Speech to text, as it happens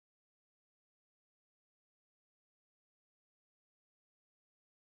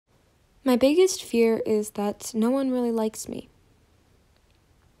My biggest fear is that no one really likes me.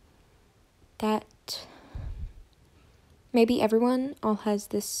 That maybe everyone all has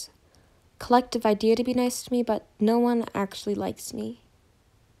this collective idea to be nice to me, but no one actually likes me.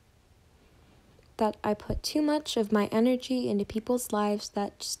 That I put too much of my energy into people's lives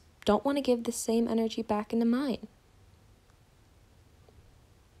that just don't want to give the same energy back into mine.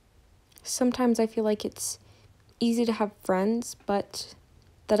 Sometimes I feel like it's easy to have friends, but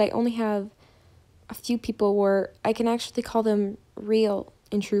that I only have a few people where I can actually call them real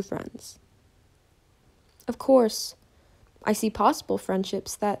and true friends. Of course, I see possible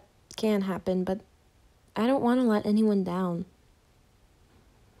friendships that can happen, but I don't want to let anyone down.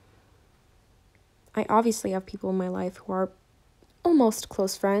 I obviously have people in my life who are almost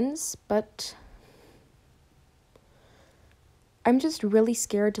close friends, but I'm just really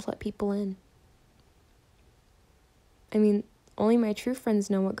scared to let people in. I mean, only my true friends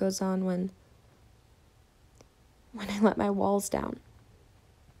know what goes on when I let my walls down.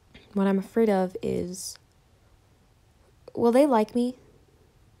 What I'm afraid of is, will they like me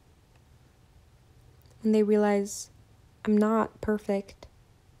when they realize I'm not perfect?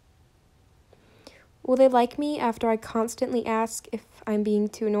 Will they like me after I constantly ask if I'm being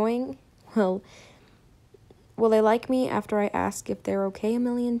too annoying? Well, will they like me after I ask if they're okay a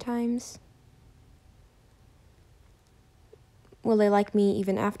million times? Will they like me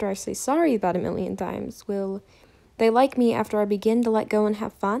even after I say sorry about a million times? Will they like me after I begin to let go and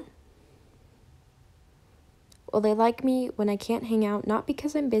have fun? Will they like me when I can't hang out, not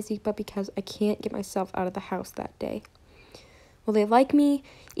because I'm busy, but because I can't get myself out of the house that day? Will they like me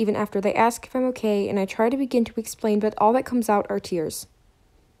even after they ask if I'm okay and I try to begin to explain, but all that comes out are tears?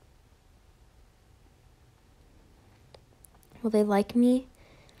 Will they like me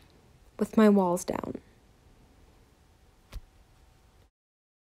with my walls down?